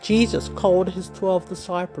Jesus called his 12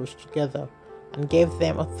 disciples together and gave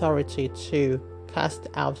them authority to cast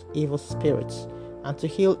out evil spirits and to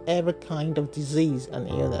heal every kind of disease and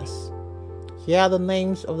illness. Here are the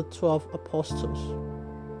names of the 12 apostles.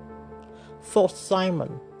 First,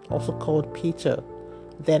 Simon, also called Peter,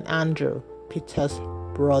 then Andrew, Peter's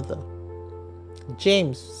brother,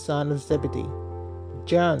 James, son of Zebedee,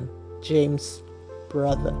 John, James'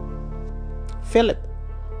 brother, Philip,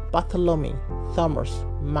 Bartholomew, Thomas,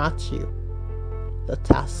 Matthew, the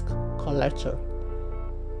tax collector,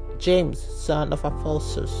 James, son of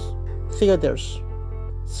Alphaeus, Theudas,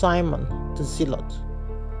 Simon the Zealot,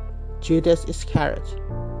 Judas Iscariot,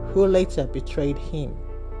 who later betrayed him.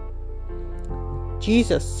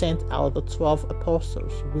 Jesus sent out the 12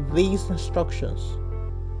 apostles with these instructions: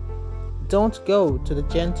 Don't go to the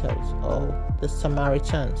Gentiles or the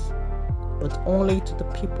Samaritans, but only to the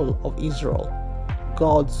people of Israel,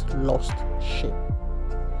 God's lost sheep.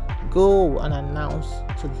 Go and announce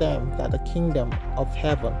to them that the kingdom of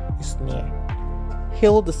heaven is near.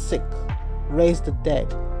 Heal the sick, raise the dead,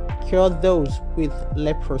 cure those with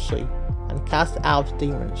leprosy, and cast out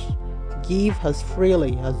demons. Give as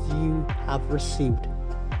freely as you have received.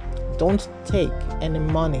 Don't take any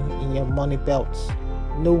money in your money belts,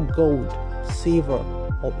 no gold, silver,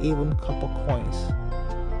 or even copper coins.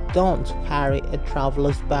 Don't carry a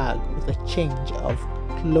traveler's bag with a change of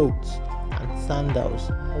clothes and sandals,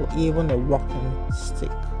 or even a walking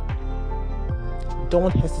stick.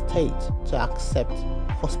 Don't hesitate to accept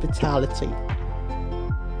hospitality,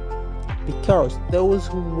 because those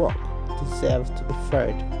who work deserve to be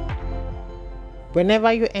fed.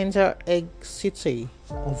 Whenever you enter a city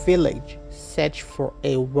or village, search for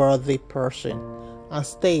a worthy person and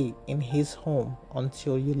stay in his home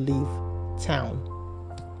until you leave town.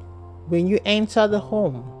 When you enter the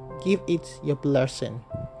home, give it your blessing.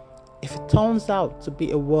 If it turns out to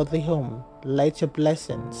be a worthy home, let your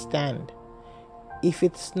blessing stand. If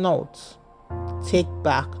it's not, take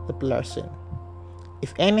back the blessing.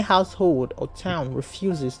 If any household or town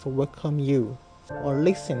refuses to welcome you or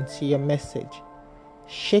listen to your message,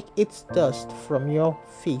 shake its dust from your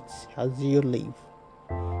feet as you leave.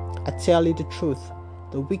 I tell you the truth,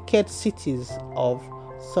 the wicked cities of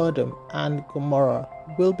Sodom and Gomorrah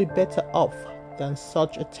will be better off than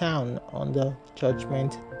such a town on the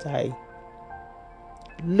judgment day.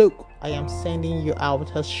 Look, I am sending you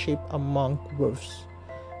out as sheep among wolves.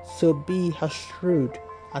 So be as shrewd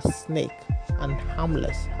as snake and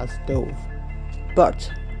harmless as dove.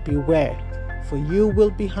 But beware, for you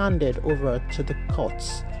will be handed over to the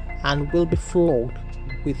courts and will be flogged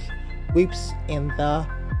with whips in the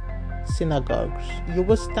synagogues. You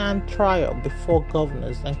will stand trial before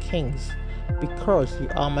governors and kings because you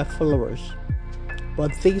are my followers.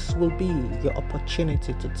 But this will be your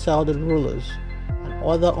opportunity to tell the rulers and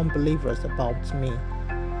other unbelievers about me.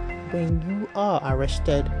 When you are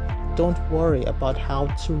arrested, don't worry about how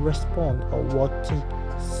to respond or what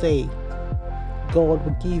to say. God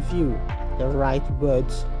will give you the right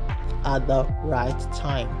words at the right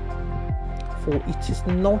time. For it is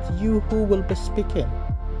not you who will be speaking,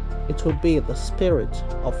 it will be the Spirit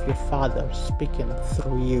of your Father speaking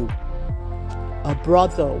through you. A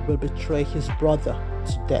brother will betray his brother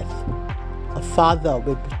to death. A father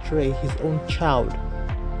will betray his own child,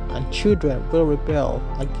 and children will rebel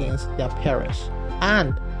against their parents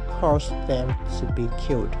and cause them to be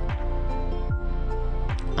killed.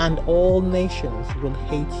 And all nations will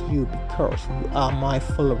hate you because you are my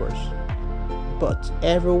followers. But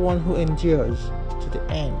everyone who endures to the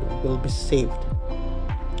end will be saved.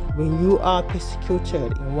 When you are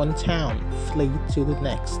persecuted in one town, flee to the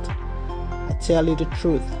next. I tell you the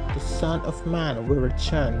truth, the Son of Man will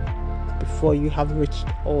return before you have reached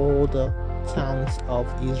all the towns of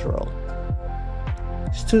Israel.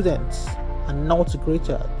 Students are not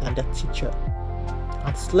greater than their teacher,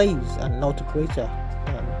 and slaves are not greater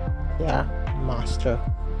than their master.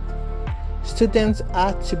 Students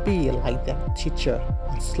are to be like their teacher,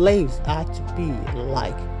 and slaves are to be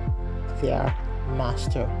like their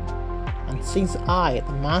master. And since I,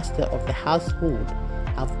 the master of the household,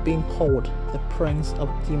 have been called the prince of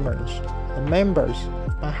demons, the members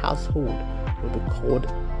of my household will be called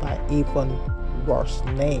by even worse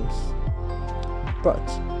names. But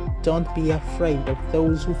don't be afraid of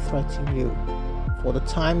those who threaten you, for the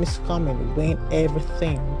time is coming when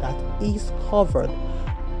everything that is covered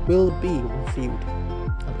will be revealed,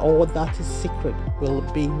 and all that is secret will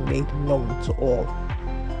be made known to all.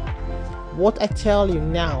 What I tell you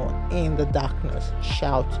now in the darkness,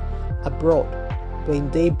 shout abroad when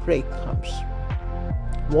daybreak comes.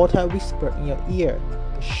 What I whisper in your ear,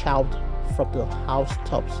 shout from the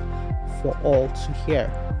housetops for all to hear.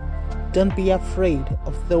 Don't be afraid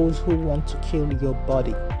of those who want to kill your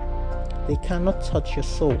body. They cannot touch your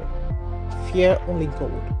soul. Fear only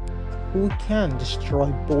God, who can destroy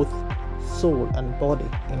both soul and body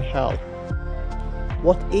in hell.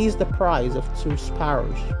 What is the price of 2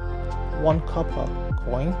 sparrows? 1 copper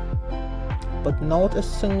coin? But not a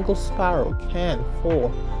single sparrow can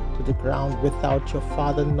fall to the ground without your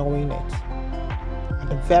Father knowing it. And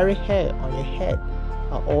the very hair on your head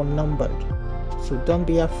are all numbered. So don't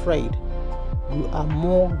be afraid. You are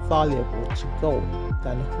more valuable to God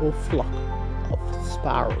than a whole flock of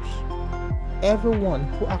sparrows. Everyone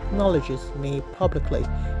who acknowledges me publicly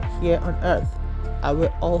here on earth, I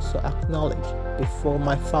will also acknowledge before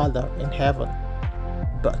my Father in heaven.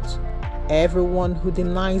 But everyone who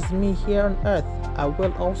denies me here on earth, I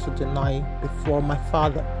will also deny before my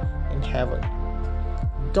Father in heaven.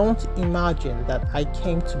 Don't imagine that I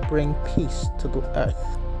came to bring peace to the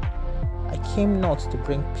earth. I came not to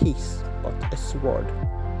bring peace, but a sword.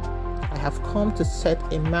 I have come to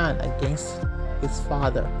set a man against his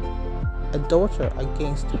father, a daughter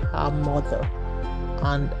against her mother,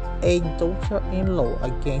 and a daughter-in-law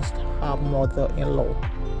against her mother-in-law.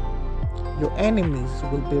 Your enemies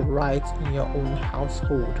will be right in your own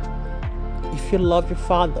household. If you love your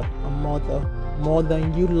father or mother more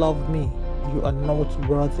than you love me, you are not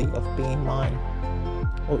worthy of being mine.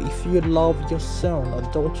 Or if you love your son or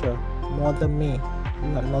daughter more than me,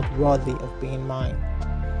 you are not worthy of being mine.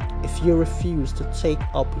 If you refuse to take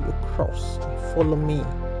up your cross and follow me,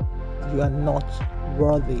 you are not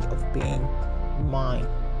worthy of being mine.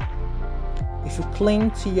 If you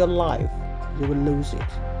cling to your life, you will lose it.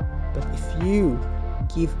 But if you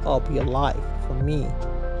give up your life for me,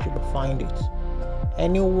 you will find it.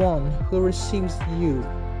 Anyone who receives you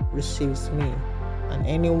receives me, and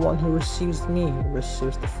anyone who receives me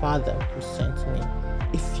receives the Father who sent me.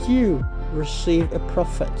 If you receive a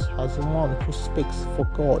prophet as one who speaks for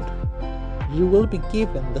God, you will be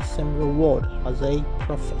given the same reward as a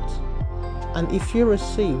prophet. And if you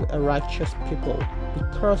receive a righteous people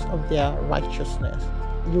because of their righteousness,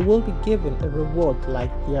 you will be given a reward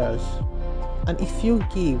like theirs. And if you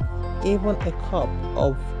give even a cup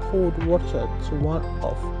of cold water to one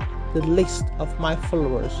of the least of my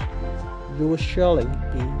followers, you will surely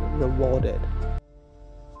be rewarded.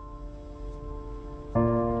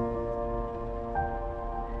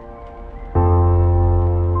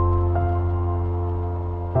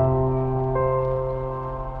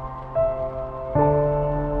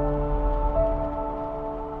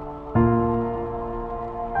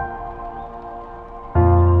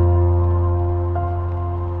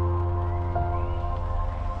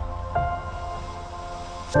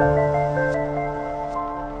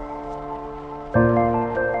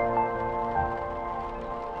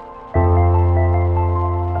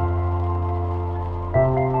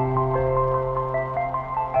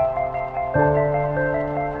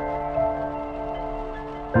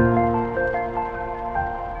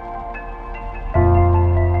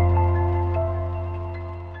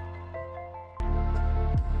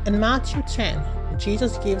 In Matthew 10,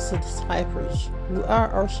 Jesus gives the disciples, who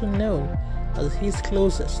are also known as his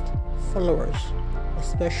closest followers, a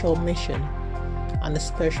special mission and a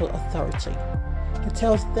special authority. He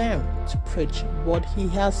tells them to preach what he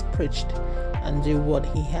has preached and do what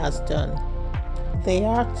he has done. They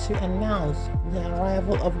are to announce the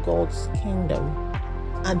arrival of God's kingdom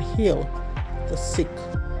and heal the sick,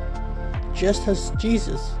 just as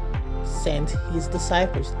Jesus sent his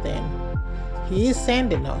disciples then. He is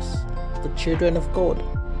sending us, the children of God,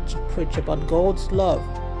 to preach about God's love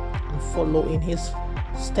and follow in his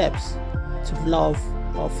steps, to love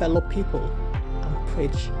our fellow people and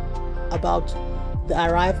preach about the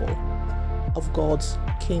arrival of God's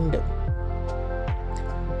kingdom.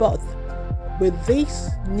 But with this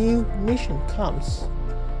new mission comes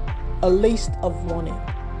a list of warning.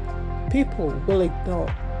 People will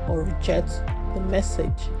ignore or reject the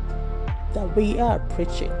message that we are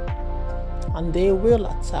preaching, and they will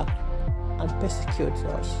attack and persecute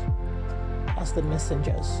us as the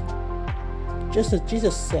messengers. Just as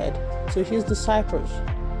Jesus said to his disciples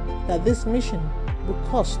that this mission will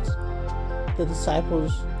cost the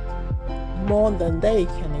disciples more than they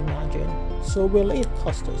can imagine, so will it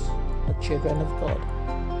cost us, the children of God.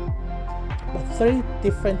 But 3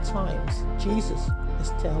 different times Jesus is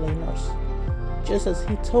telling us, just as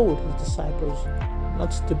he told his disciples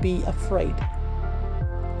not to be afraid.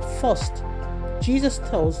 First, Jesus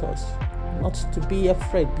tells us not to be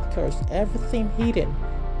afraid because everything hidden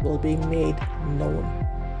will be made known.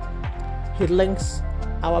 He links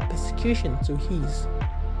our persecution to his.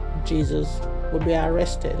 Jesus will be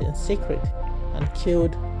arrested in secret and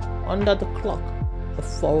killed under the cloak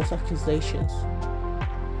of false accusations.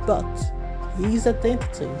 But his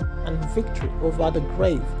identity and victory over the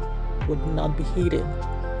grave would not be hidden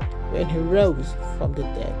when he rose from the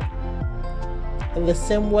dead. In the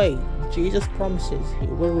same way, Jesus promises he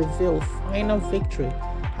will reveal final victory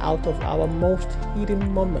out of our most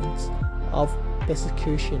hidden moments of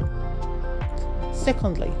persecution.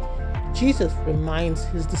 Secondly, Jesus reminds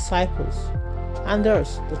his disciples and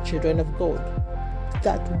us, the children of God,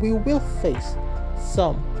 that we will face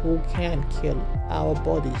some who can kill our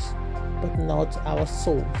bodies, but not our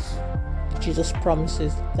souls. Jesus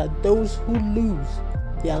promises that those who lose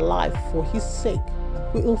their life for his sake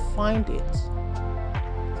will find it.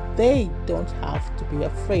 They don't have to be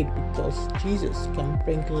afraid because Jesus can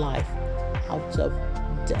bring life out of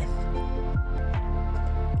death.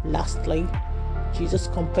 Lastly, Jesus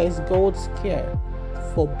compares God's care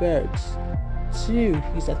for birds to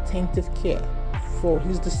his attentive care for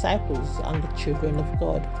his disciples and the children of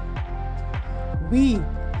God. We,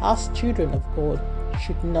 as children of God,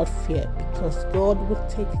 should not fear because God will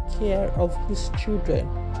take care of his children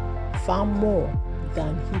far more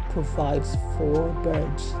than he provides for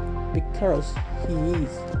birds because he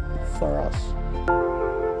is for us.